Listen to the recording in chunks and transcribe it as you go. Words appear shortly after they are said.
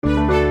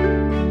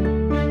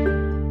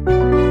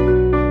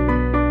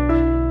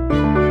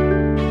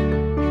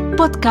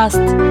podcast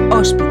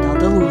Hospital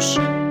da Luz,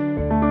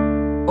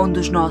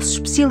 onde os nossos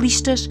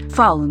especialistas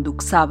falam do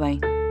que sabem.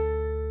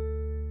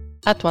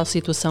 A atual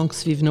situação que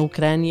se vive na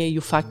Ucrânia e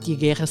o facto de a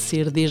guerra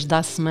ser, desde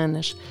há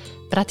semanas,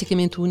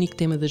 praticamente o único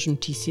tema das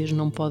notícias,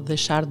 não pode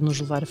deixar de nos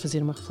levar a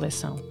fazer uma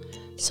reflexão.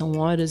 São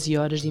horas e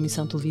horas de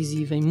emissão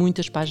televisiva em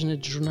muitas páginas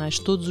de jornais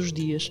todos os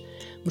dias,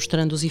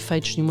 mostrando os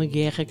efeitos de uma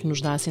guerra que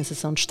nos dá a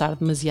sensação de estar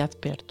demasiado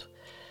perto.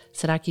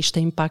 Será que isto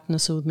tem impacto na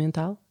saúde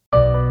mental?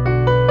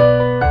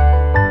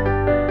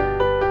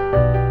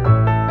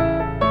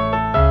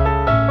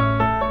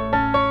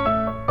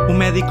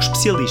 O médico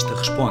especialista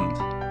responde.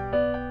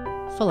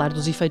 Falar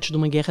dos efeitos de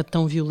uma guerra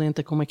tão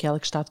violenta como aquela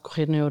que está a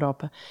decorrer na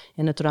Europa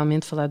é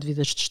naturalmente falar de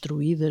vidas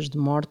destruídas, de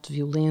morte, de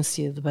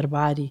violência, de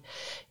barbárie.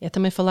 É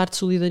também falar de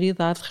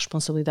solidariedade, de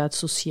responsabilidade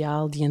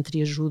social, de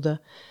entreajuda.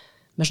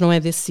 Mas não é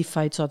desses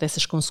efeitos ou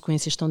dessas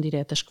consequências tão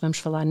diretas que vamos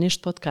falar neste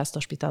podcast do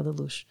Hospital da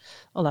Luz.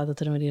 Olá,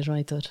 doutora Maria João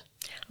Heitor.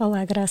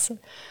 Olá, Graça.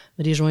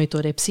 Maria João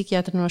Heitor é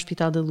psiquiatra no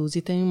Hospital da Luz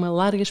e tem uma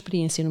larga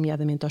experiência,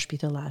 nomeadamente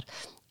hospitalar.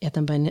 É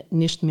também,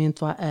 neste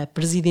momento, a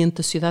presidente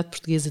da Sociedade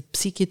Portuguesa de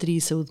Psiquiatria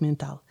e Saúde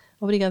Mental.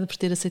 Obrigada por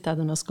ter aceitado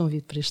o nosso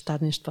convite para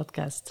estar neste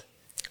podcast.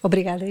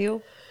 Obrigada,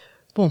 eu.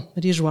 Bom,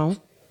 Maria João,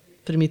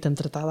 permita-me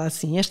tratá-la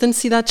assim. Esta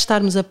necessidade de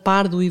estarmos a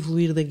par do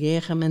evoluir da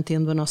guerra,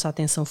 mantendo a nossa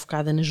atenção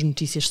focada nas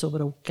notícias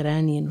sobre a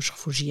Ucrânia, nos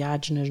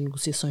refugiados, nas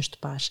negociações de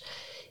paz,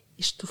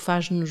 isto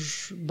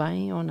faz-nos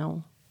bem ou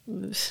não?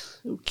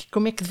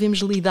 Como é que devemos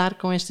lidar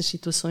com estas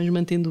situações,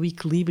 mantendo o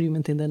equilíbrio e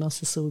mantendo a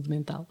nossa saúde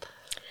mental?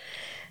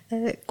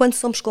 Quando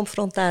somos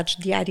confrontados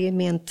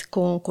diariamente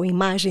com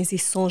imagens e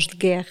sons de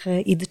guerra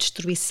e de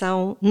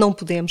destruição, não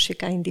podemos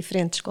ficar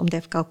indiferentes, como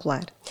deve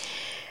calcular.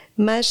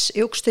 Mas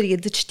eu gostaria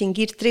de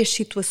distinguir três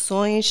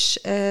situações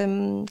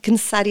que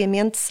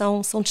necessariamente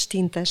são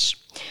distintas.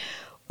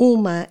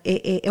 Uma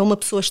é uma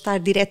pessoa estar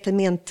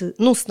diretamente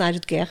num cenário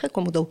de guerra,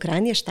 como o da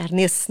Ucrânia, estar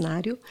nesse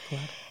cenário.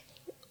 Claro.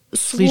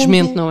 Segundo,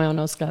 felizmente não é o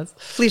nosso caso.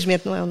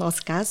 Felizmente não é o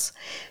nosso caso.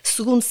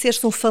 Segundo,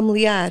 ser-se um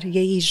familiar, e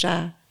aí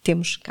já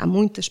temos cá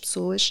muitas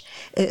pessoas,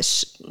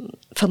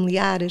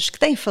 familiares, que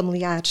têm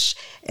familiares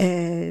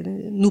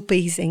no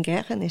país em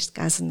guerra, neste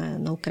caso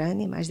na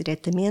Ucrânia, mais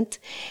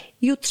diretamente.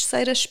 E o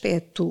terceiro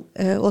aspecto,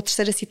 ou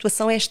terceira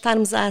situação, é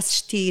estarmos a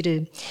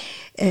assistir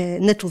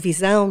na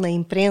televisão, na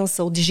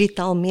imprensa ou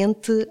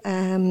digitalmente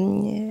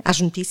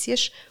às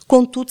notícias,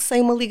 contudo sem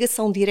uma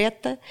ligação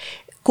direta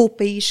com o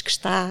país que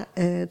está,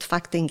 de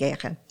facto, em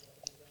guerra.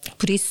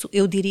 Por isso,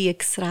 eu diria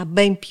que será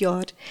bem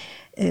pior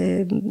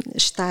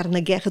estar na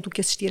guerra do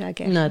que assistir à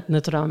guerra.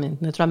 Naturalmente,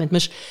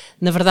 mas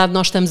na verdade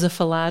nós estamos a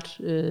falar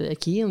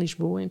aqui em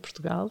Lisboa, em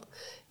Portugal,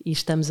 e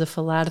estamos a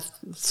falar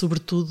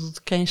sobretudo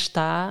de quem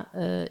está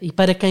e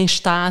para quem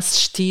está a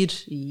assistir,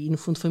 e no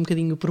fundo foi um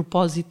bocadinho o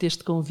propósito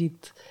deste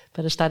convite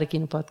para estar aqui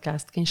no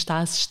podcast, quem está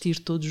a assistir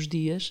todos os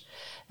dias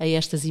a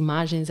estas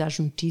imagens, às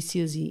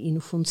notícias e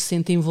no fundo se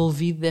sente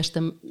envolvido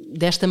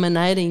desta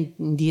maneira,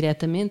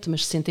 indiretamente,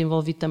 mas se sente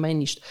envolvido também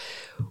nisto.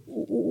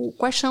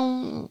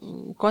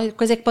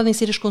 Quais é que podem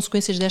ser as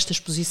consequências desta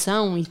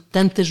exposição e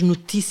tantas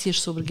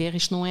notícias sobre guerra?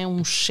 Isto não é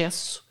um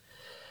excesso?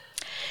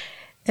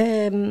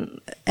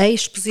 A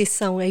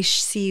exposição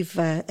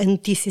excessiva a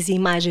notícias e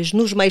imagens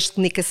nos meios de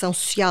comunicação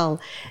social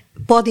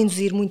pode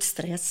induzir muito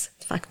stress,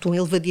 de facto um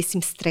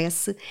elevadíssimo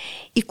stress,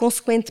 e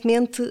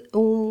consequentemente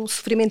um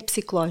sofrimento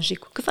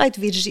psicológico que vai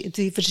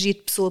divergir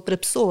de pessoa para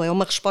pessoa, é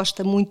uma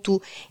resposta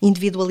muito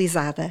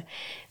individualizada.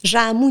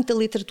 Já há muita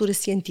literatura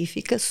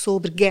científica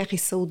sobre guerra e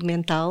saúde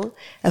mental,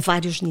 a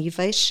vários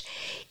níveis.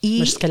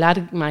 Mas se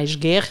calhar mais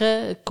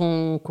guerra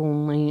com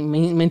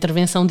uma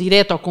intervenção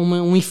direta ou com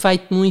um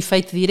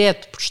efeito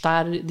direto, por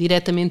estar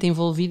diretamente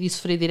envolvido e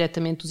sofrer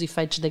diretamente os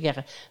efeitos da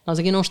guerra. Nós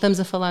aqui não estamos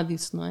a falar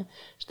disso, não é?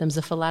 Estamos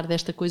a falar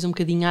desta coisa um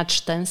bocadinho à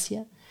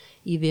distância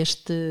e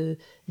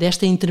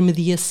desta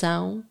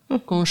intermediação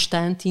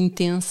constante,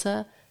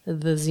 intensa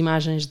das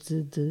imagens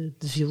de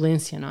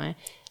violência, não é?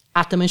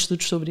 Há também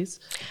estudos sobre isso?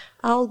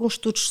 Há alguns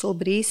estudos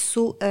sobre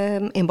isso,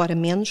 embora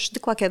menos. De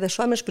qualquer das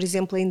formas, por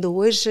exemplo, ainda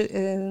hoje,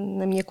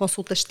 na minha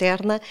consulta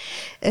externa,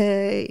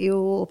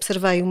 eu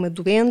observei uma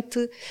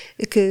doente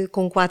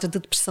com um quadro de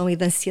depressão e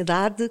de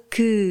ansiedade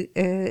que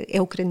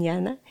é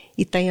ucraniana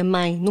e tem a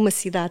mãe numa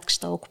cidade que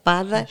está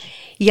ocupada,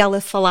 e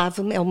ela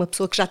falava-me, é uma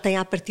pessoa que já tem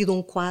à partida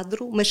um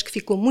quadro, mas que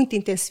ficou muito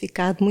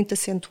intensificado, muito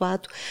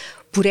acentuado,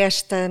 por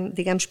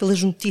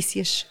pelas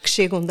notícias que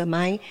chegam da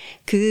mãe,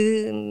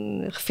 que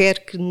refere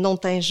que não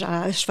tem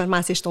já, as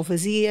farmácias estão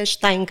vazias,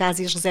 está em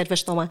casa e as reservas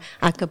estão a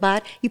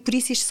acabar, e por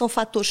isso isto são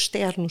fatores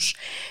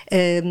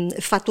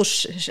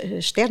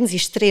externos e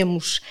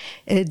extremos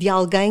de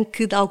alguém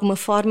que de alguma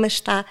forma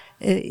está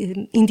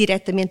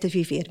indiretamente a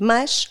viver.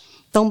 Mas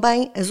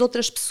também as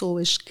outras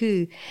pessoas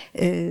que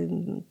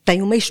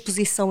têm uma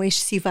exposição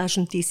excessiva às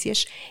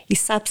notícias, e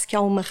sabe-se que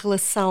há uma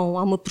relação,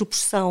 há uma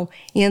proporção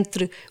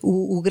entre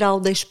o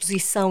grau da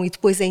exposição e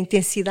depois a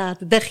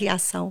intensidade da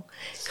reação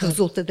que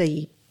resulta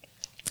daí.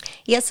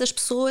 e essas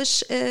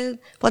pessoas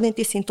podem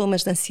ter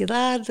sintomas de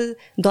ansiedade,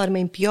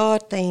 dormem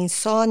pior, têm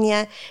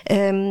insónia,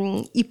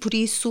 e por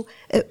isso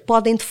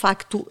podem de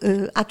facto,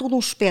 há todo um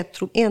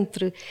espectro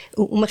entre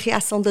uma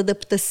reação de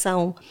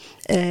adaptação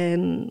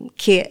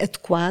que é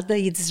adequada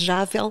e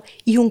desejável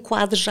e um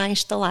quadro já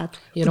instalado.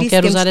 Eu não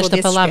quero usar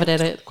esta palavra,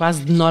 era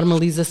quase de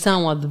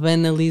normalização ou de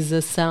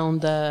banalização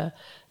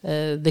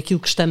daquilo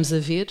que estamos a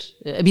ver.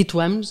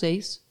 Habituamos, é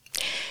isso?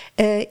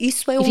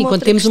 Isso é enfim, uma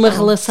quando temos questão. uma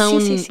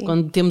relação, Sim.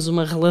 quando temos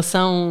uma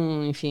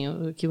relação,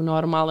 enfim, que o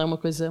normal é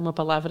uma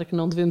palavra que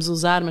não devemos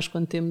usar, mas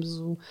quando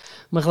temos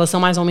uma relação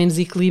mais ou menos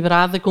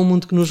equilibrada com o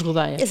mundo que nos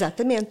rodeia.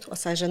 Exatamente, ou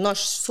seja, nós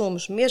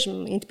somos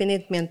mesmo,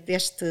 independentemente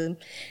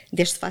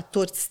deste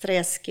fator de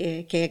stress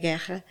que é a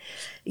guerra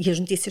e as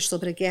notícias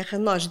sobre a guerra,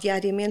 nós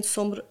diariamente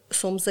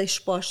somos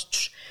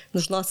expostos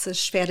nas nossas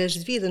esferas de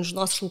vida, nos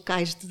nossos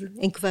locais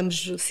em que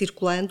vamos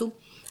circulando,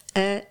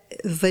 a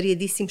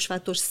variadíssimos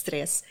fatores de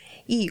stress.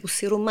 E o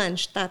ser humano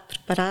está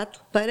preparado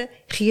para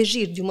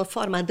reagir de uma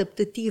forma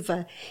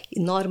adaptativa,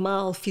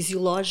 normal,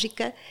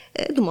 fisiológica,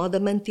 de modo a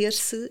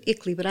manter-se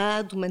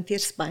equilibrado,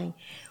 manter-se bem.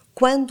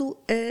 Quando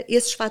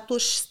esses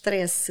fatores de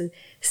stress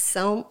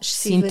são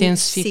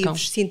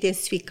excessivos, se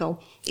intensificam,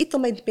 e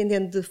também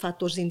dependendo de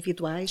fatores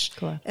individuais,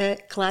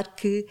 claro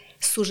que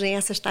surgem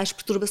essas tais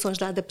perturbações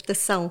da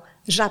adaptação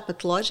já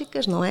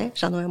patológicas, não é?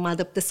 Já não é uma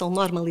adaptação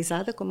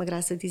normalizada, como a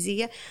Graça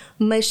dizia,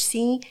 mas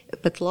sim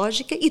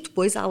patológica, e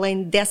depois,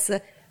 além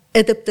dessa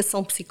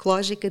adaptação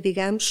psicológica,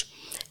 digamos,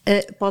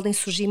 podem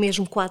surgir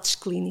mesmo quadros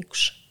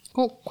clínicos.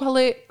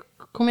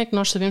 Como é que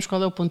nós sabemos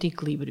qual é o ponto de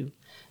equilíbrio?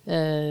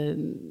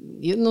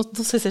 Eu não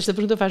sei se esta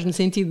pergunta faz-me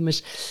sentido,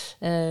 mas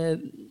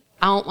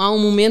há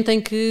um momento em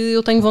que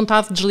eu tenho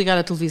vontade de desligar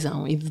a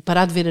televisão e de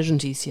parar de ver as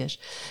notícias,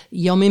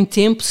 e ao mesmo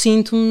tempo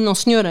sinto-me, não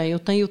senhora, eu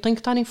tenho que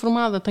estar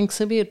informada, tenho que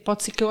saber,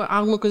 pode ser que há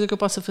alguma coisa que eu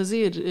possa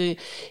fazer,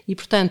 e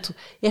portanto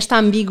esta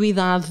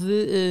ambiguidade,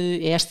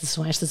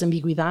 são estas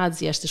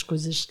ambiguidades e estas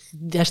coisas,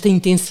 esta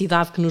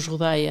intensidade que nos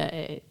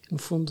rodeia, no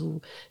fundo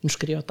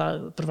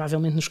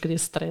provavelmente nos cria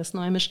stress,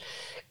 não é? Mas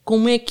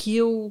como é que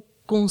eu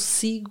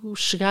consigo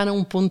chegar a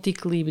um ponto de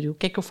equilíbrio? O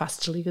que é que eu faço?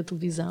 Desligo a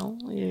televisão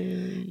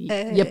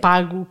e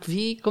apago o que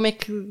vi? Como é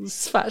que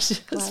se faz,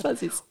 claro. Se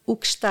faz isso? O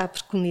que está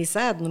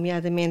preconizado,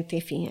 nomeadamente,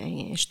 enfim,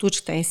 em estudos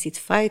que têm sido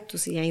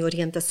feitos e em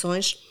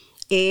orientações,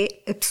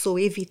 é a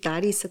pessoa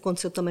evitar, e isso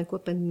aconteceu também com a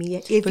pandemia,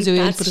 evitar pois eu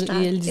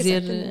ia lhe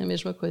dizer exatamente. A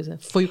mesma coisa.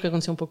 Foi o que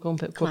aconteceu um pouco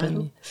com a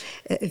pandemia.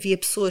 Havia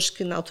pessoas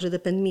que na altura da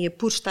pandemia,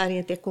 por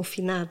estarem até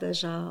confinadas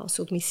já ao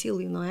seu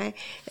domicílio, não é?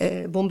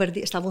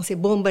 Estavam a ser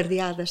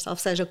bombardeadas, ou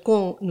seja,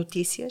 com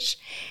notícias.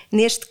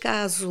 Neste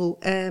caso,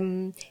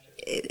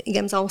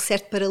 digamos, há um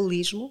certo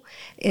paralelismo,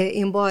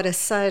 embora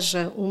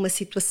seja uma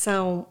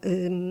situação,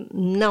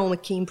 não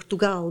aqui em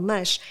Portugal,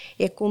 mas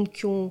é como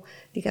que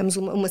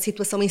uma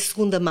situação em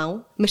segunda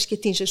mão, mas que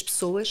atinge as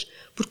pessoas,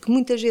 porque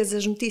muitas vezes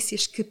as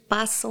notícias que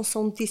passam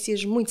são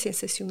notícias muito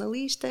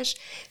sensacionalistas,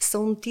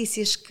 são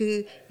notícias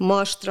que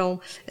mostram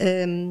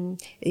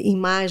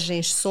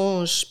imagens,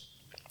 sons.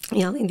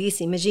 E além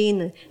disso,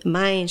 imagine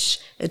mães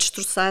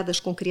destroçadas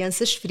com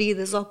crianças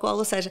feridas ao colo,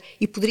 ou seja,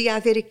 e poderia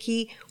haver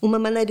aqui uma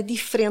maneira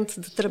diferente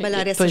de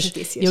trabalhar essas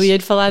notícias. Eu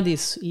ia-lhe falar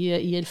disso,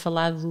 ia-lhe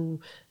falar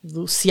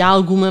se há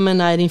alguma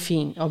maneira,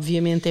 enfim,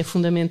 obviamente é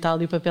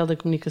fundamental, e o papel da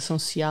comunicação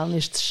social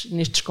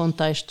nestes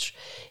contextos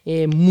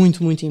é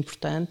muito, muito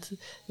importante.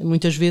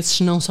 Muitas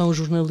vezes não são os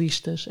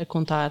jornalistas a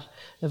contar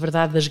a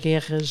verdade das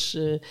guerras,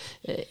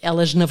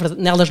 elas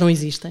não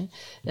existem,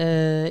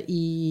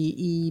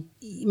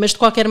 mas de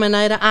qualquer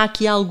maneira há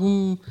aqui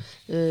algum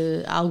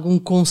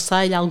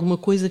conselho, alguma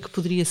coisa que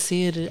poderia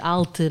ser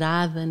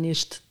alterada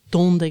neste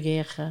tom da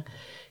guerra,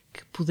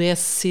 que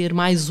pudesse ser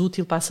mais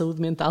útil para a saúde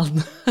mental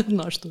de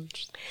nós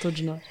todos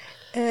nós?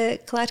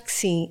 Claro que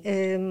sim.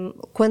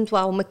 Quando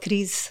há uma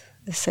crise,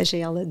 seja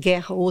ela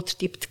guerra ou outro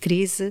tipo de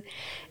crise,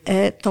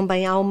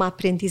 também há uma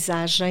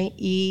aprendizagem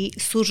e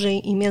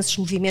surgem imensos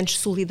movimentos de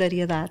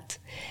solidariedade.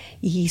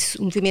 E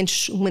isso,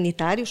 movimentos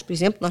humanitários, por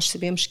exemplo, nós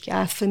sabemos que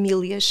há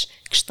famílias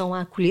que estão a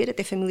acolher,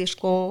 até famílias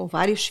com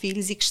vários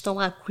filhos, e que estão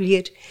a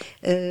acolher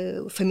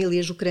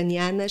famílias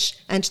ucranianas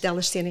antes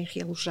delas serem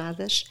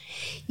realojadas.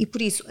 E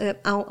por isso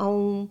há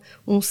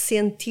um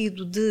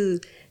sentido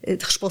de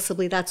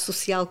responsabilidade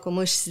social,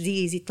 como hoje se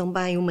diz, e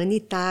também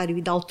humanitário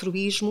e de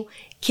altruísmo,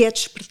 que é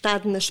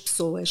despertado nas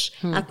pessoas.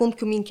 Há como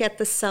que uma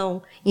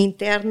inquietação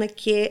interna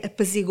que é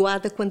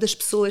apaziguada quando as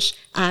pessoas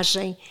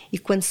agem e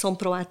quando são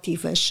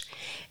proativas.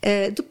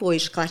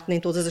 Depois, claro que nem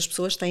todas as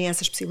pessoas têm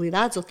essas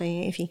possibilidades ou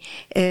têm, enfim,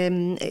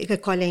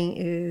 acolhem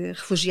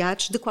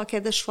refugiados. De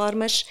qualquer das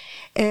formas,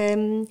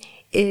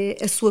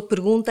 a sua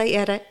pergunta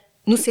era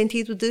no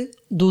sentido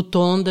do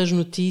tom das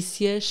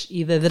notícias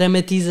e da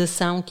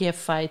dramatização que é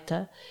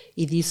feita,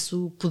 e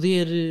disso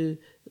poder,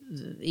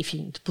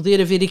 enfim, de poder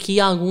haver aqui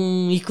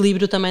algum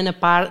equilíbrio também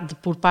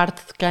por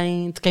parte de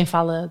quem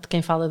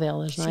fala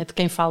delas, não é? De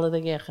quem fala da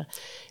guerra.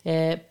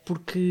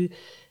 Porque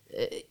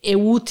é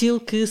útil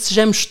que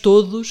sejamos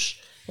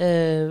todos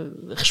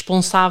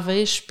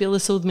responsáveis pela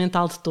saúde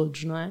mental de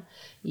todos, não é?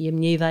 E a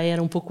minha ideia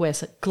era um pouco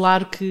essa.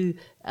 Claro que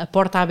a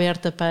porta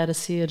aberta para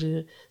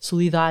ser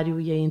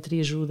solidário e a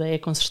entreajuda é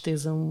com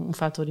certeza um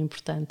fator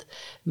importante,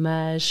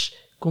 mas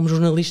como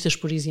jornalistas,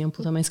 por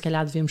exemplo, também se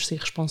calhar devemos ser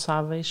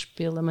responsáveis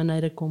pela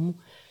maneira como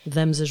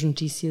damos as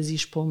notícias e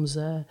expomos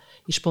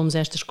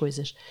estas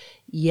coisas.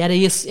 E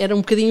era um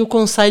bocadinho o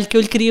conselho que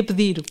eu lhe queria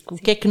pedir. O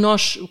que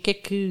é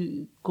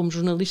que como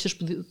jornalistas,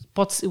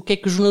 o que é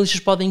que os jornalistas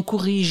podem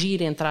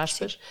corrigir, entre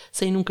aspas,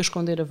 sem nunca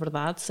esconder a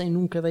verdade, sem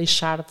nunca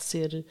deixar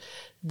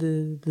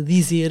de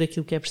dizer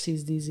aquilo que é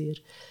preciso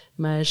dizer.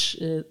 Mas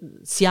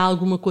se há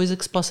alguma coisa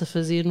que se possa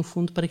fazer, no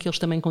fundo, para que eles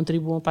também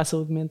contribuam para a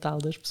saúde mental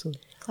das pessoas.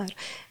 Claro.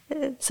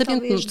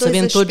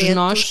 Sabendo todos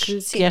nós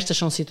que estas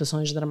são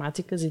situações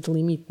dramáticas e de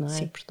limite, não é?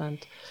 Sim.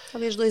 Portanto,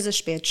 talvez dois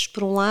aspectos.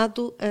 Por um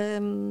lado,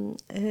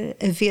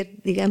 haver,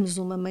 digamos,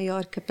 uma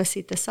maior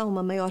capacitação,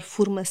 uma maior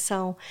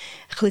formação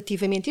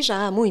relativamente, e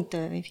já há muita,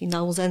 enfim,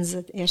 há uns anos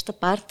esta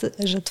parte,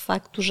 já de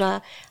facto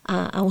já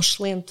há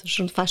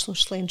faz-se um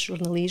excelente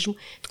jornalismo.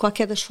 De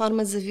qualquer das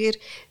formas, haver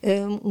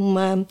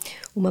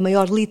uma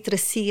maior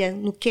literacia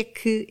no que é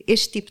que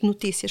este tipo de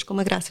notícias, como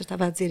a Graça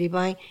estava a dizer e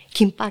bem,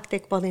 que impacto é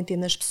que podem ter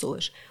nas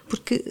pessoas.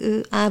 Porque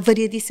há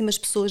variadíssimas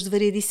pessoas de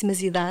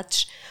variadíssimas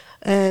idades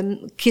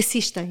que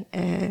assistem,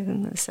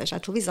 seja à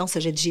televisão,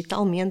 seja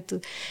digitalmente,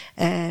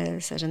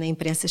 seja na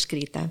imprensa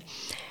escrita.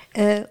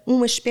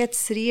 Um aspecto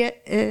seria,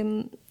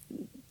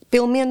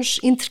 pelo menos,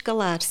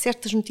 intercalar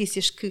certas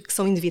notícias que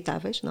são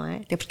inevitáveis, não é?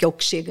 Até porque é o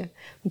que chega,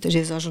 muitas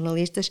vezes, aos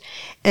jornalistas,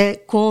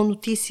 com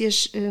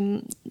notícias...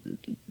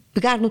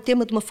 pegar no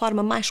tema de uma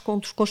forma mais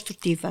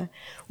construtiva,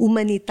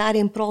 humanitária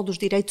em prol dos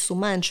direitos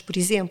humanos, por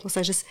exemplo, ou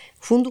seja, no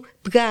fundo,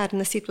 pegar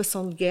na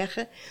situação de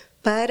guerra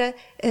para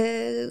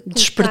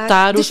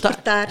despertar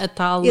a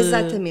tal...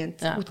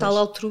 Exatamente, o tal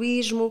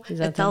altruísmo,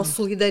 a tal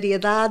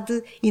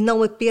solidariedade, e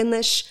não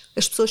apenas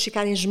as pessoas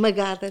ficarem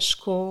esmagadas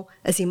com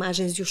as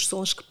imagens e os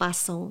sons que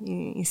passam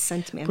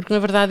incessantemente. Porque, na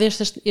verdade,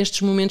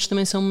 estes momentos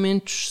também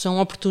são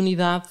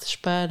oportunidades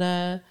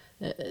para,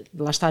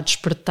 lá está,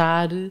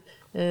 despertar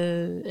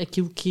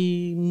aquilo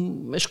que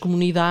as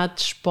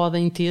comunidades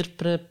podem ter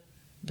para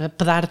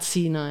dar de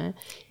si, não é?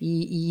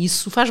 E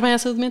isso faz bem à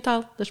saúde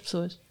mental das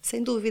pessoas.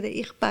 Sem dúvida.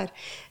 E repare,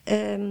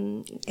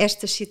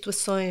 estas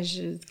situações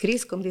de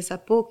crise, como disse há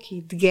pouco,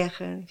 e de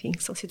guerra, enfim,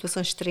 que são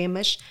situações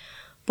extremas,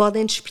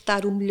 podem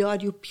despertar o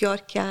melhor e o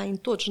pior que há em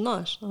todos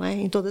nós, não é?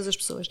 Em todas as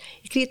pessoas.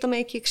 E queria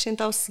também aqui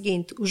acrescentar o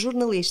seguinte: os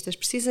jornalistas,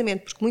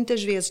 precisamente porque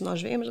muitas vezes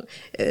nós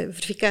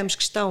verificamos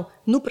que estão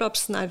no próprio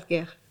cenário de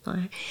guerra, não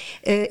é?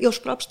 Eles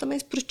próprios também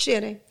se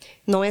protegerem.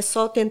 Não é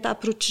só tentar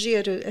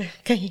proteger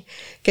quem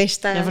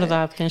está, é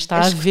verdade, quem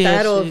está a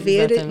ver, ou a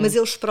ver, exatamente. mas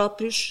eles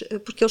próprios,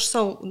 porque eles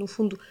são, no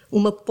fundo,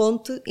 uma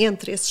ponte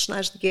entre esses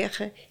cenários de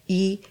guerra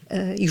e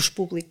os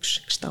públicos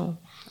que estão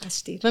a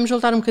assistir. Vamos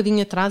voltar um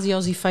bocadinho atrás e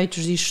aos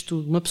efeitos disto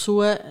tudo. Uma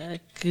pessoa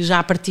que já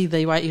à partida,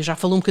 eu já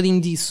falou um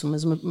bocadinho disso,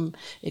 mas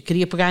eu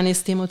queria pegar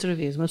nesse tema outra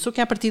vez. Uma pessoa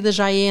que à partida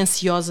já é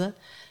ansiosa,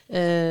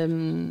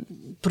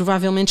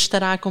 provavelmente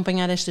estará a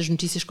acompanhar estas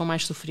notícias com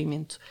mais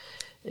sofrimento.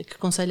 Que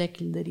conselho é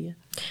que lhe daria?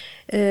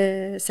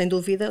 Sem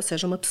dúvida, ou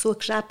seja, uma pessoa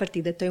que já à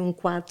partida tem um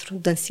quadro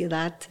de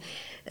ansiedade,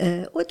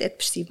 ou até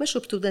depressivo, mas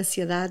sobretudo de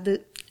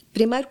ansiedade,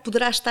 primeiro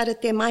poderá estar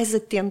até mais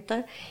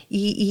atenta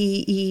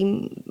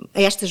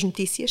a estas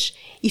notícias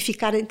e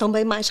ficar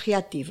também mais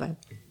reativa.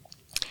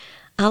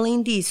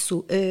 Além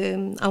disso,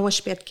 há um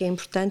aspecto que é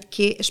importante,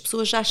 que é as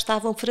pessoas já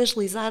estavam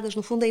fragilizadas,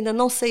 no fundo ainda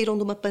não saíram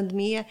de uma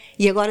pandemia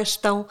e agora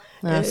estão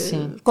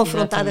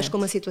confrontadas exatamente. Com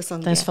uma situação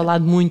de guerra. Tem-se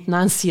falado muito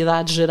na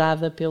ansiedade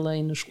gerada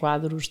e nos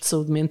quadros de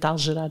saúde mental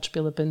gerados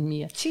pela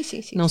pandemia. Sim.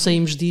 Não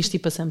saímos disto e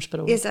passamos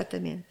para outro.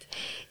 Exatamente.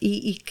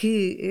 E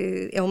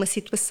que é uma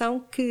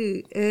situação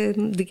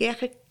de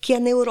guerra que é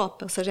na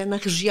Europa, ou seja, é na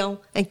região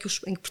em que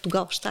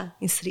Portugal está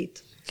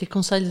inserido. Que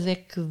conselhos é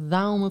que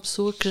dá a uma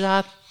pessoa que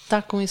já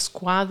está com esse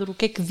quadro? O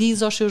que é que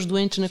diz aos seus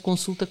doentes na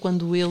consulta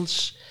quando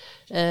eles,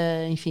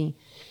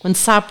 quando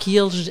sabe que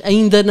eles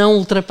ainda não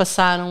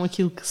ultrapassaram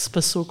aquilo que se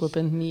passou com a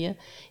pandemia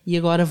e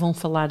agora vão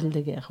falar-lhe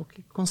da guerra? O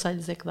que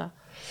conselhos é que dá?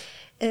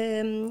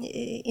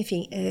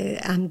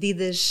 Há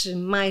medidas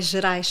mais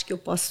gerais que eu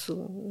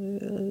posso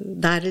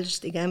dar-lhes,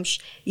 digamos,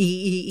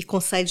 e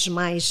conselhos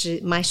mais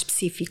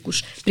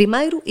específicos.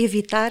 Primeiro,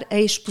 evitar a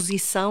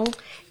exposição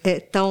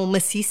tão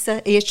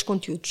maciça a estes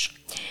conteúdos.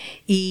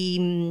 E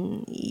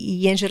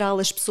em geral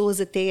as pessoas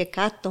até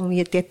acatam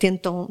e até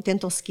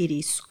tentam seguir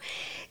isso.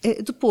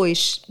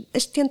 Depois,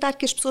 tentar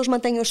que as pessoas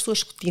mantenham as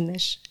suas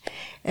rotinas,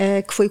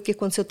 que foi o que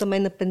aconteceu também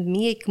na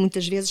pandemia e que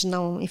muitas vezes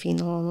não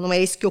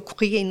é isso que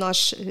ocorria e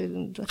nós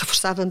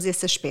reforçávamos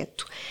esse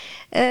aspecto.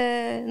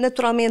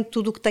 Naturalmente,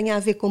 tudo o que tenha a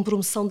ver com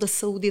promoção da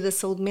saúde e da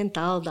saúde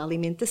mental, da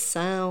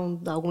alimentação,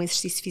 de algum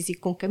exercício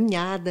físico com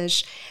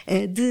caminhadas,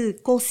 de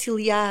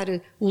conciliar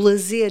o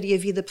lazer e a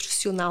vida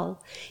profissional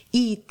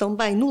e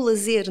também no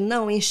lazer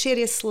não encher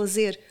esse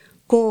lazer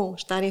com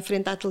estar em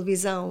frente à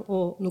televisão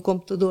ou no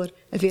computador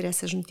a ver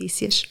essas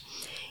notícias.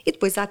 E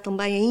depois há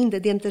também ainda,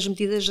 dentro das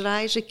medidas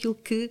gerais, aquilo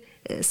que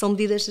são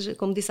medidas,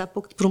 como disse há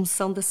pouco, de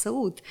promoção da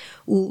saúde.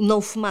 O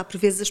não fumar, por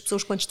vezes as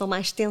pessoas quando estão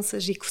mais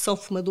tensas e que são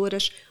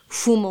fumadoras,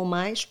 fumam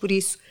mais, por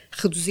isso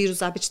reduzir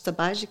os hábitos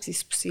tabágicos e,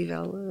 se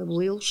possível,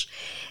 aboli-los,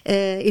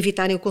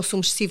 evitarem o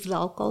consumo excessivo de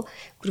álcool.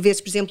 Por vezes,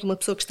 por exemplo, uma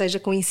pessoa que esteja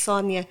com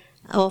insónia,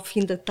 ao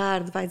fim da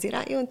tarde vai dizer,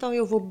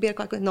 eu vou beber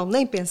qualquer coisa. Não,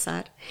 nem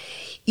pensar.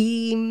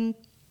 E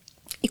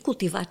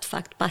cultivar, de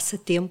facto,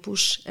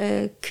 passatempos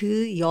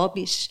e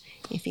hobbies,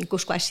 enfim, com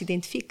os quais se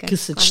identifica. Que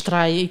se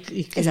distrai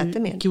e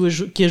Exatamente.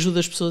 que ajuda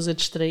as pessoas a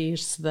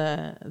distrair-se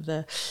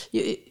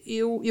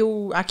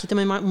há aqui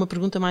também uma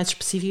pergunta mais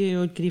específica que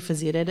eu queria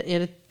fazer,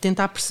 era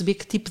tentar perceber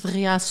que tipo de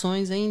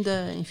reações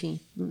ainda, enfim,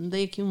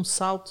 dei aqui um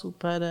salto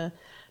para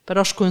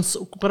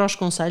os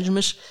conselhos,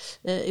 mas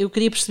eu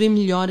queria perceber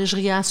melhor as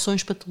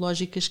reações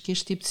patológicas que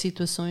este tipo de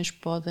situações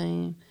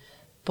podem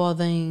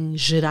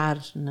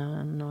gerar,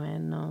 não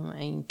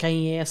é? Em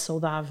quem é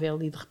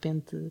saudável e de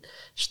repente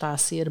está a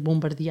ser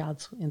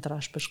bombardeado, entre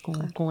aspas,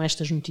 com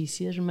estas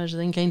notícias, mas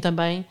em quem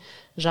também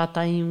já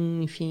tem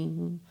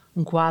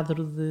um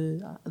quadro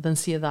de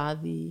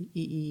ansiedade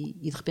e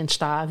de repente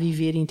está a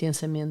viver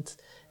intensamente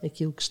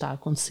aquilo que está a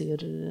acontecer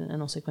a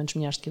não sei quantos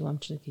milhares de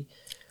quilómetros daqui.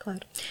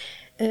 Claro.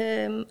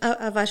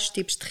 Há vários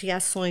tipos de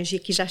reações e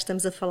aqui já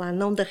estamos a falar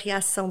não da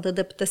reação de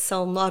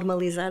adaptação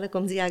normalizada,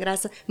 como dizia a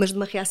Graça, mas de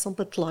uma reação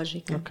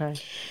patológica,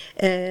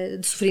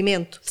 de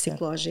sofrimento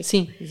psicológico.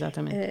 Sim,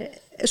 exatamente.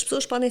 As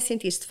pessoas podem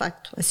sentir-se de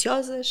facto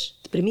ansiosas,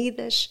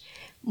 deprimidas,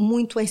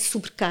 muito em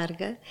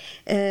sobrecarga,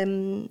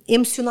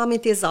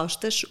 emocionalmente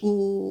exaustas.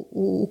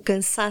 O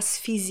cansaço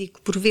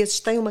físico por vezes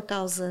tem uma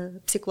causa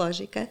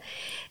psicológica,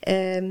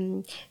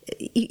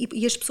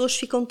 e as pessoas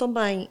ficam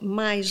também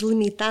mais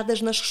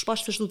limitadas nas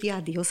respostas do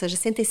dia-a-dia, ou seja,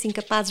 sentem-se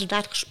incapazes de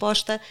dar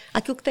resposta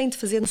àquilo que têm de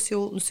fazer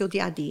no seu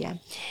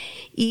dia-a-dia.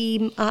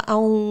 E há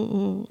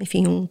um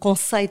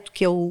conceito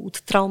que é o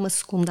de trauma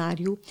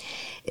secundário,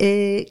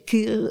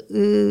 que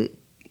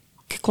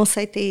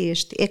conceito é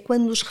este? É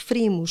quando nos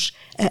referimos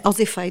aos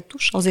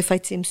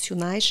efeitos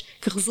emocionais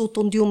que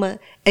resultam de uma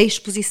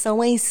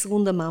exposição em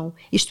segunda mão.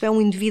 Isto é,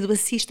 um indivíduo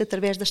assiste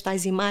através das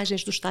tais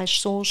imagens, dos tais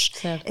sons,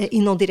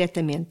 e não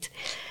diretamente.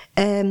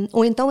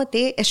 Ou então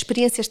até as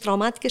experiências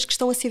traumáticas que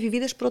estão a ser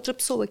vividas por outra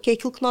pessoa, que é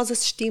aquilo que nós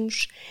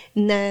assistimos,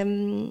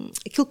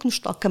 aquilo que nos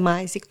toca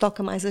mais e que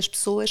toca mais as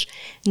pessoas,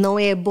 não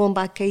é a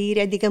bomba a cair,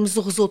 é, digamos,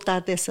 o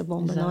resultado dessa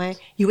bomba, não é?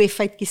 E o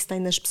efeito que isso tem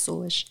nas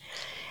pessoas.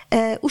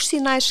 Os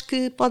sinais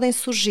que podem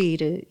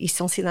surgir, e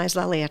são sinais de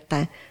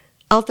alerta,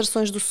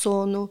 alterações do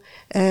sono,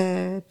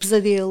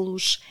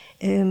 pesadelos,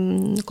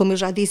 como eu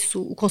já disse,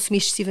 o consumo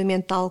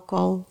excessivamente de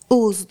álcool, o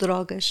uso de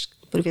drogas,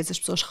 que por vezes as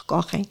pessoas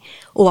recorrem,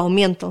 ou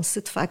aumentam se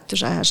de facto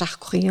já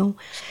recorriam.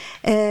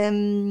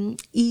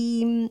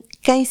 E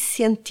quem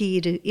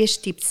sentir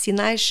este tipo de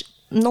sinais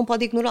não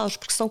pode ignorá-los,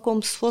 porque são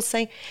como se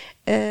fossem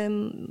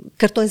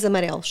cartões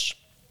amarelos.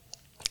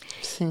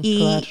 Sim,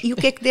 claro. E o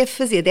que é que deve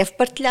fazer? Deve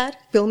partilhar,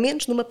 pelo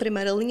menos numa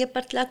primeira linha,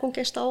 partilhar com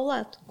quem está ao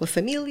lado, com a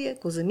família,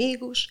 com os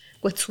amigos,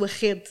 com a sua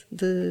rede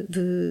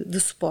de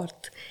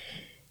suporte.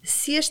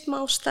 Se este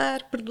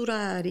mal-estar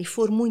perdurar e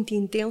for muito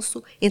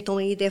intenso, então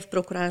aí deve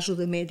procurar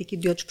ajuda médica e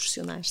de outros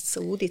profissionais de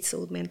saúde e de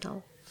saúde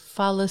mental.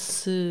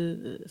 Fala-se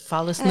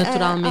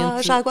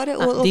naturalmente... Já agora,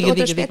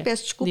 outro aspecto,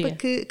 peço desculpa,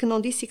 que não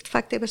disse e que de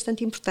facto é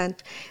bastante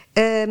importante.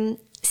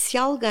 Se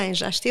alguém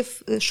já esteve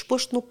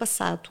exposto no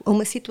passado a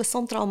uma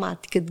situação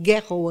traumática de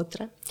guerra ou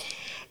outra,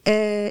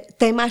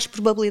 tem mais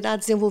probabilidade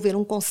de desenvolver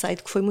um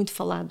conceito que foi muito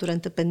falado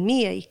durante a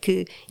pandemia e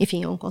que,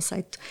 enfim, é um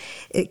conceito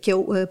que é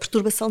a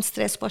perturbação de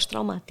stress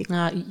pós-traumático.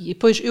 E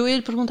depois eu ia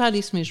lhe perguntar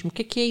isso mesmo, o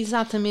que é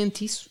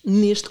exatamente isso,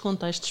 neste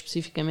contexto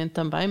especificamente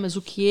também, mas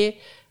o que é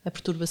a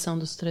perturbação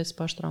do stress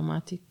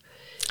pós-traumático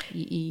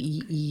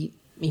e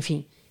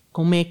enfim...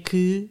 Como é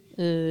que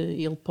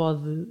ele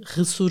pode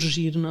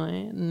ressurgir, não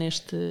é?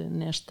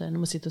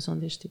 Numa situação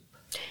deste tipo?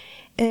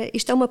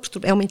 Isto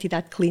é uma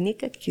entidade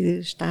clínica que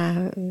está,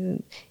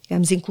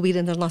 digamos,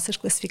 incluída nas nossas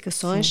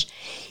classificações. Sim.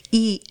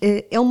 E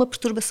é uma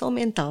perturbação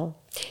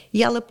mental.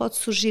 E ela pode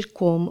surgir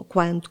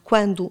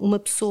quando uma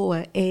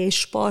pessoa é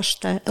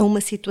exposta a uma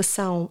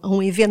situação, a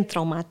um evento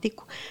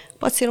traumático,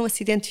 pode ser um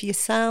acidente de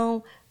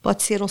viação,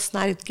 pode ser um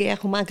cenário de guerra,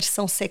 uma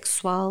agressão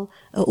sexual,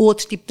 ou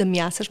outro tipo de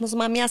ameaças, mas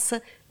uma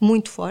ameaça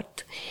muito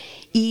forte.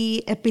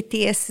 E a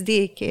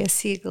PTSD, que é a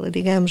sigla,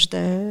 digamos,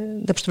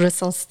 da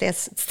perturbação de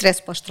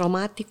stress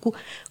pós-traumático,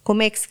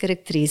 como é que se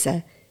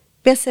caracteriza?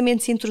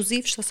 Pensamentos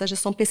intrusivos, ou seja,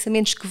 são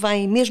pensamentos que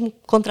vêm mesmo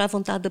contra a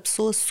vontade da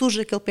pessoa,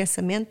 surge aquele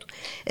pensamento,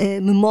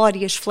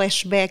 memórias,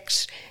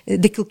 flashbacks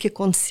daquilo que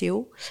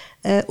aconteceu,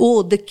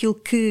 ou daquilo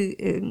que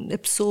a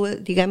pessoa,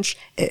 digamos,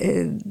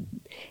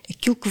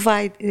 aquilo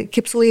que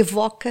a pessoa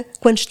evoca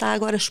quando está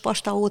agora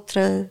exposta a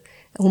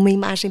uma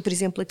imagem, por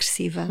exemplo,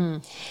 agressiva.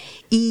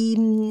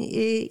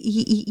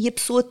 E a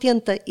pessoa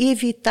tenta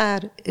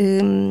evitar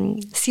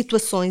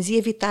situações e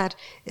evitar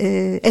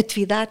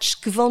atividades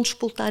que vão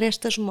despoltar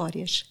estas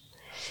memórias.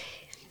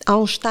 há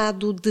um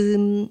estado de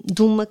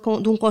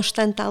um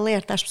constante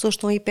alerta. As pessoas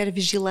estão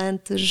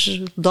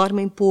hipervigilantes,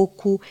 dormem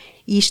pouco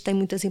e isto tem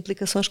muitas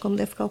implicações, como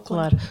deve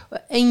calcular.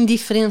 Claro. A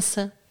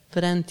indiferença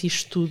perante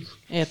isto tudo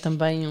é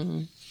também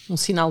um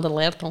sinal de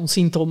alerta, um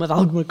sintoma de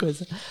alguma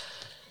coisa?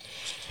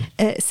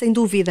 Sem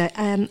dúvida.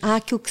 Há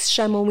aquilo que se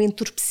chama um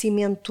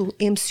entorpecimento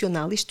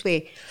emocional, isto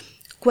é,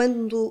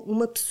 quando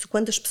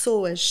as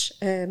pessoas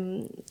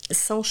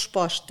são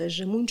expostas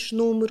a muitos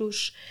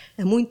números,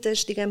 a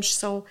muitas, digamos,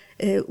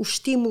 o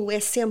estímulo é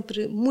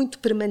sempre muito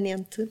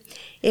permanente,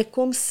 é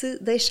como se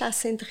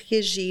deixassem de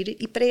reagir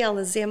e para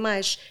elas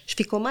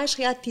ficam mais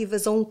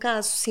reativas a um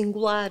caso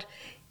singular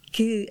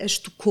que as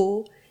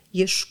tocou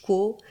e a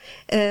chocou,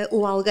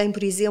 ou alguém,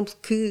 por exemplo,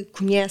 que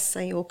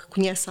conhecem ou que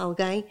conhece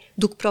alguém,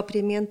 do que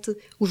propriamente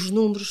os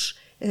números,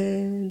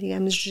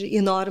 digamos,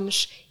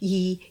 enormes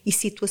e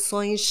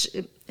situações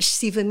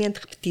excessivamente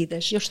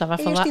repetidas. Eu estava a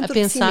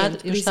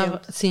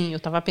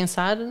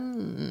pensar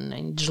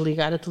em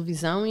desligar a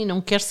televisão e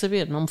não quero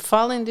saber, não me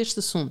falem deste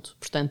assunto.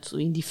 Portanto,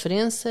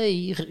 indiferença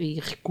e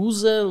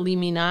recusa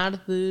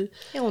liminar de...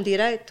 É um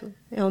direito.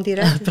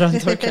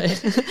 Pronto, ok.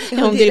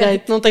 É um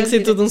direito, não tem que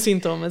ser tudo um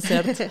sintoma,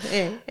 certo?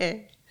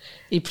 É.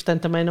 E,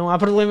 portanto, também não há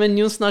problema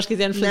nenhum se nós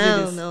quisermos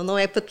fazer isso. Não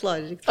é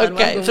patológico.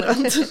 Ok,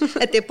 pronto.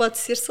 Até pode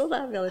ser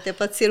saudável, até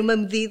pode ser uma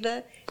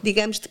medida,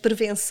 digamos, de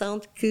prevenção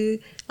de que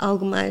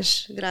algo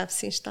mais grave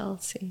se instale,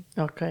 sim.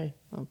 Ok,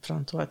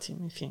 pronto,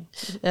 ótimo, enfim.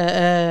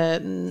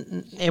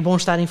 É bom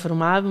estar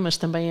informado, mas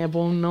também é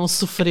bom não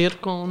sofrer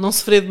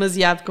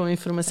demasiado com a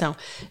informação.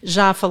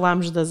 Já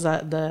falámos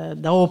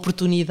da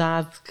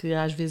oportunidade que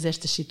às vezes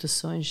estas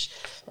situações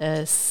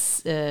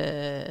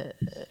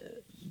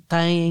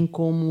têm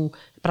como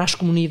para as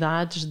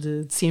comunidades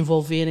de se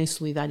envolverem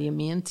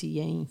solidariamente e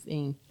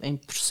em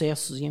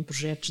processos e em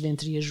projetos de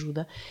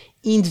entreajuda.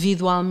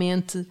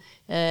 Individualmente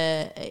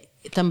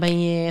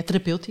também é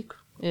terapêutico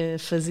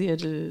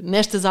fazer,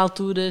 nestas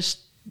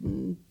alturas,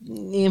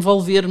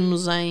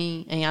 envolver-nos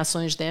em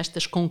ações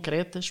destas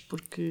concretas,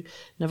 porque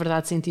na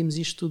verdade sentimos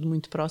isto tudo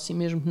muito próximo,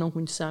 mesmo que não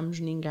conheçamos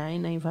ninguém,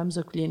 nem vamos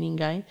acolher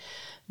ninguém,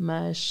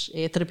 mas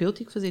é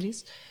terapêutico fazer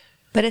isso?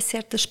 Para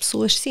certas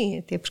pessoas, sim,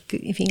 até porque,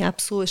 enfim, há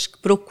pessoas que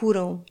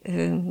procuram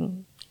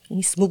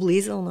e se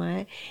mobilizam, não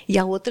é? E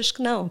há outras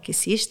que não, que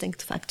assistem, que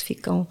de facto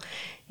ficam,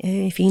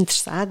 enfim,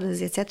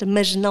 interessadas, etc.,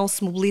 mas não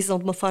se mobilizam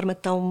de uma forma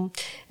tão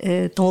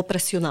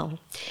operacional.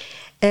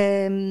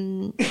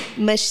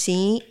 Mas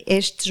sim,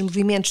 estes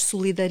movimentos de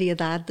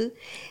solidariedade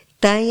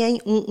têm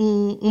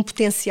um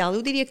potencial,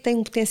 eu diria que têm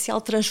um potencial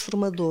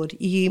transformador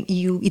e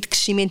de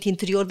crescimento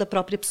interior da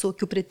própria pessoa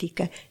que o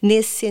pratica.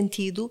 Nesse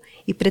sentido,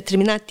 e para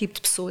determinado tipo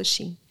de pessoas,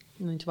 sim.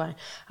 Muito bem.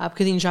 Há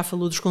bocadinho já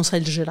falou dos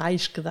conselhos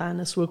gerais que dá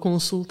na sua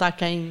consulta a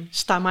quem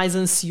está mais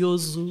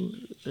ansioso,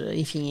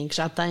 enfim, em que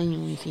já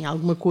tem, enfim,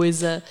 alguma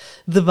coisa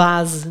de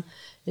base,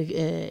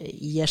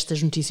 e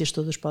estas notícias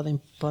todas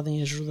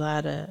podem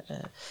ajudar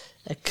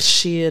a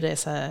crescer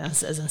as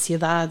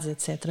ansiedades,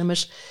 etc.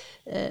 Mas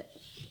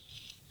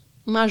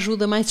uma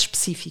ajuda mais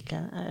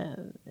específica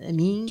a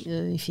mim,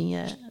 enfim,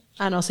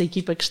 à nossa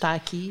equipa que está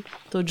aqui,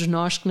 todos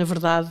nós que na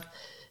verdade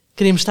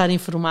queremos estar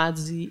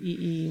informados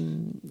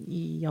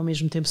e ao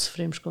mesmo tempo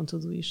sofremos com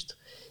tudo isto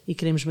e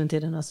queremos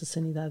manter a nossa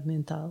sanidade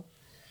mental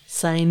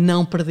sem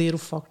não perder o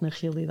foco na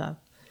realidade.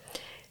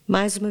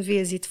 Mais uma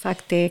vez, e de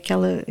facto é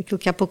aquilo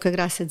que há pouco a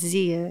Graça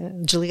dizia,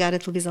 desligar a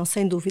televisão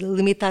sem dúvida,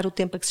 limitar o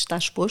tempo a que se está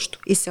exposto,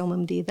 isso é uma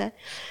medida.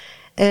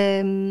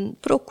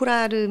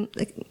 Procurar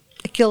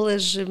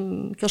aqueles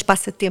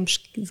passatempos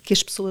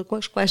com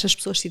os quais as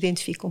pessoas se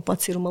identificam.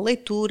 Pode ser uma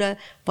leitura,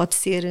 pode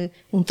ser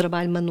um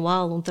trabalho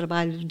manual, um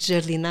trabalho de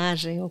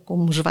jardinagem ou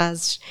como os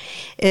vasos.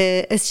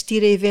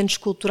 Assistir a eventos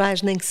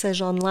culturais, nem que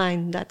seja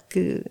online, dado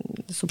que,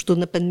 sobretudo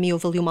na pandemia,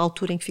 houve ali uma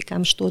altura em que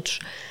ficámos todos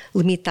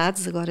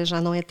limitados, agora já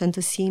não é tanto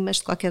assim, mas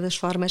de qualquer das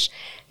formas,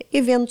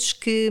 eventos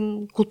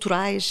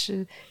culturais...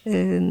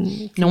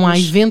 Não há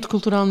evento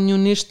cultural nenhum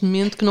neste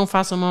momento que não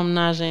faça uma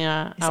homenagem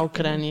à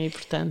Ucrânia e,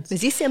 portanto...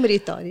 Mas isso é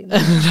meritório.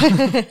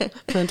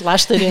 Portanto, lá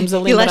estaremos a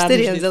lembrar-nos. E lá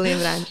estaremos a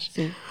lembrar-nos.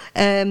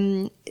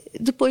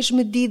 Depois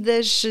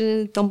medidas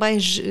também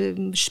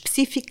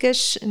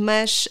específicas,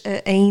 mas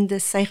ainda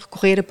sem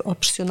recorrer ao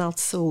profissional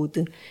de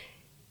saúde.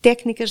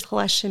 Técnicas de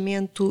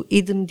relaxamento e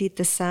de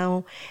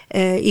meditação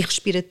e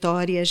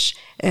respiratórias,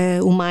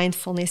 o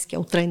mindfulness, que é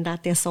o treino da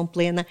atenção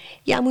plena,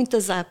 e há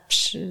muitas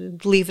apps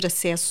de livre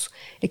acesso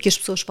a que as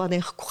pessoas podem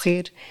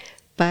recorrer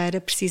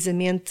para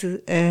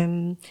precisamente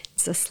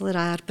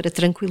desacelerar, para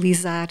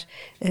tranquilizar,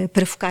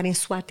 para focarem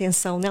sua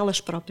atenção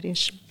nelas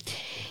próprias.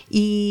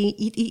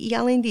 E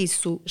além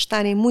disso,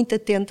 estarem muito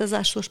atentas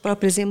às suas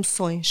próprias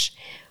emoções,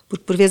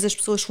 porque por vezes as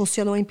pessoas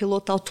funcionam em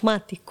piloto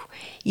automático.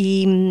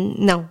 E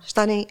não,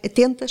 estarem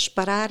atentas,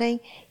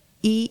 pararem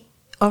e,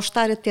 ao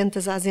estar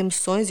atentas às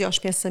emoções e aos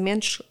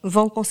pensamentos,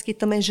 vão conseguir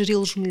também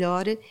geri-los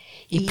melhor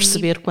e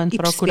perceber quando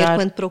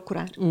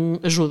procurar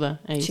ajuda,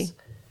 é isso? Sim.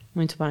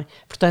 Muito bem.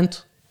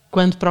 Portanto,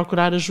 quando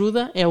procurar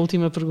ajuda, é a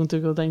última pergunta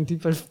que eu tenho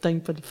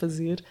para lhe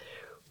fazer.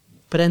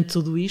 Perante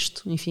tudo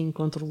isto, enfim,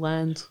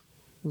 controlando,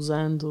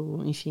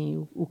 usando,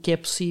 enfim, o que é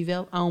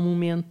possível, há um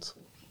momento,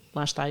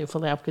 lá está, eu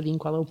falei há bocadinho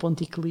qual é o ponto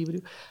de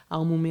equilíbrio, há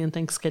um momento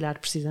em que se calhar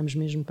precisamos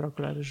mesmo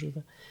procurar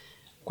ajuda.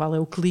 Qual é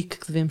o clique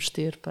que devemos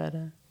ter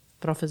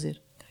para o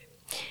fazer?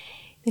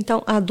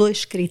 Então, há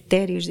 2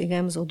 critérios,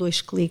 digamos, ou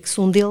 2 cliques.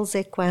 Um deles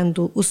é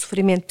quando o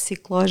sofrimento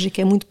psicológico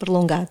é muito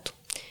prolongado.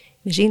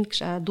 Imagino que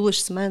já há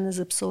 2 semanas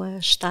a pessoa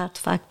está, de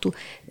facto,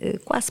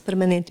 quase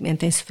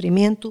permanentemente em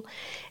sofrimento,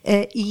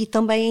 e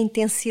também a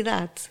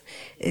intensidade,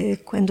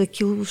 quando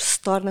aquilo se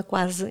torna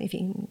quase,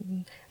 enfim,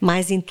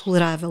 mais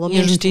intolerável. Ou e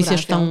as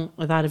notícias tolerável.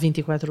 estão a dar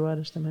 24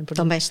 horas também.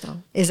 Também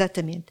estão,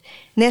 exatamente.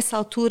 Nessa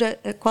altura,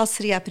 qual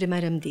seria a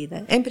primeira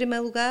medida? Em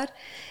primeiro lugar,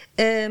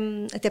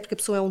 até porque a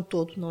pessoa é um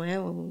todo, não é?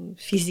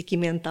 Físico e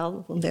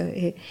mental,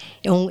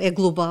 é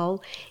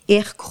global, é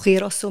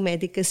recorrer ao seu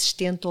médico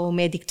assistente ou ao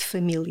médico de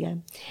família.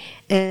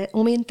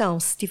 Ou então,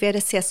 se tiver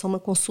acesso a uma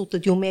consulta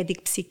de um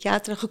médico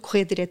psiquiatra,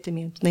 recorrer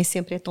diretamente. Nem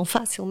sempre é tão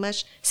fácil,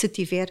 mas se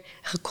tiver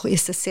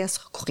esse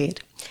acesso, recorrer.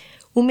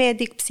 O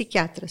médico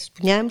psiquiatra,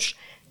 suponhamos,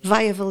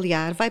 vai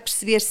avaliar, vai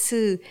perceber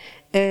se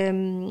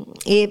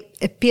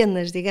é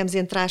apenas, digamos,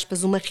 entre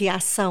aspas, uma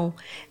reação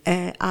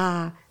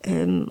a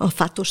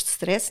fatores de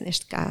stress,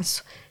 neste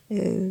caso,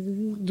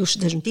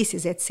 das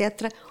notícias,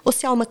 etc., ou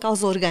se há uma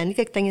causa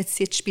orgânica que tenha de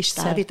ser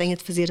despistada, certo, e tenha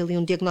de fazer ali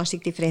um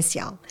diagnóstico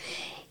diferencial.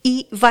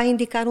 E vai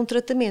indicar um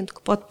tratamento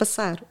que pode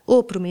passar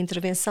ou por uma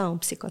intervenção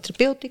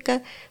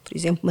psicoterapêutica, por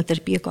exemplo, uma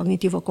terapia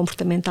cognitiva ou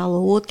comportamental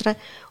ou outra,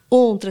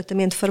 ou um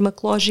tratamento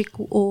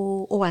farmacológico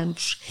ou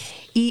ambos.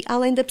 E,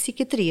 além da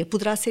psiquiatria,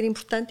 poderá ser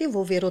importante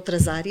envolver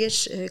outras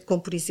áreas,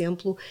 como, por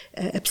exemplo,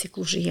 a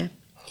psicologia.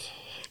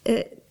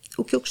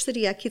 O que eu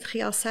gostaria aqui de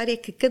realçar é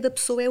que cada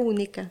pessoa é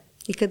única.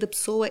 E cada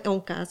pessoa é um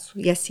caso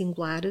e é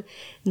singular,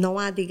 não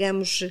há,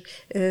 digamos,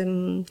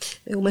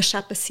 uma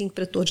chapa 5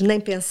 para todos, nem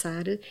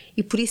pensar,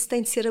 e por isso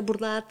tem de ser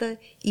abordada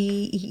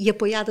e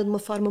apoiada de uma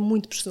forma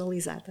muito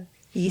personalizada.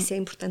 E isso é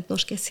importante não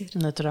esquecer.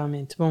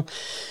 Naturalmente. Bom,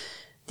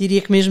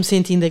 diria que mesmo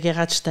sentindo a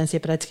guerra à distância é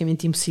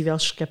praticamente impossível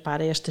escapar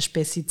a esta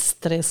espécie de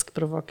stress que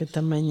provoca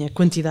também a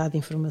quantidade de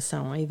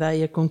informação. A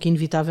ideia com que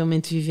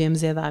inevitavelmente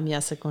vivemos é da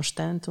ameaça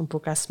constante, um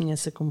pouco à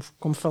semelhança,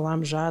 como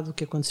falámos já, do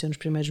que aconteceu nos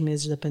primeiros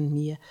meses da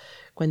pandemia,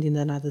 quando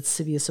ainda nada se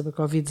sabia sobre a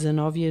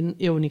Covid-19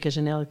 e a única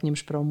janela que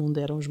tínhamos para o mundo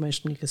eram os meios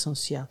de comunicação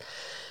social.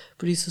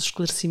 Por isso, os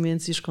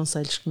esclarecimentos e os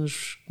conselhos que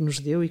nos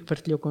deu e que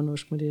partilhou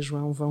connosco Maria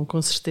João vão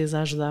com certeza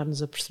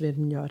ajudar-nos a perceber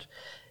melhor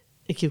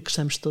aquilo que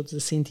estamos todos a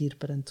sentir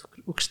perante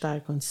o que está a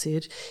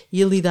acontecer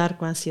e a lidar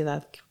com a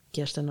ansiedade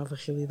que esta nova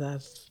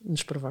realidade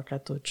nos provoca a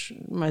todos.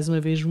 Mais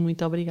uma vez,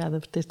 muito obrigada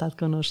por ter estado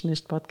connosco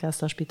neste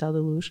podcast Hospital da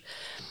Luz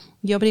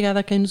e obrigada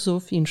a quem nos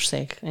ouve e nos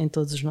segue em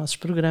todos os nossos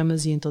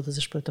programas e em todas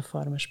as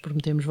plataformas.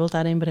 Prometemos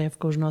voltar em breve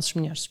com os nossos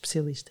melhores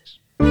especialistas.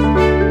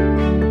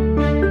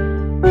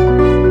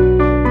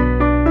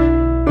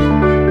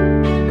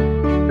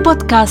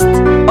 Podcast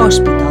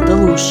Hospital da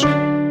Luz,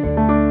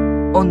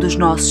 onde os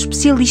nossos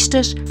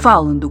especialistas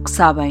falam do que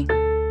sabem.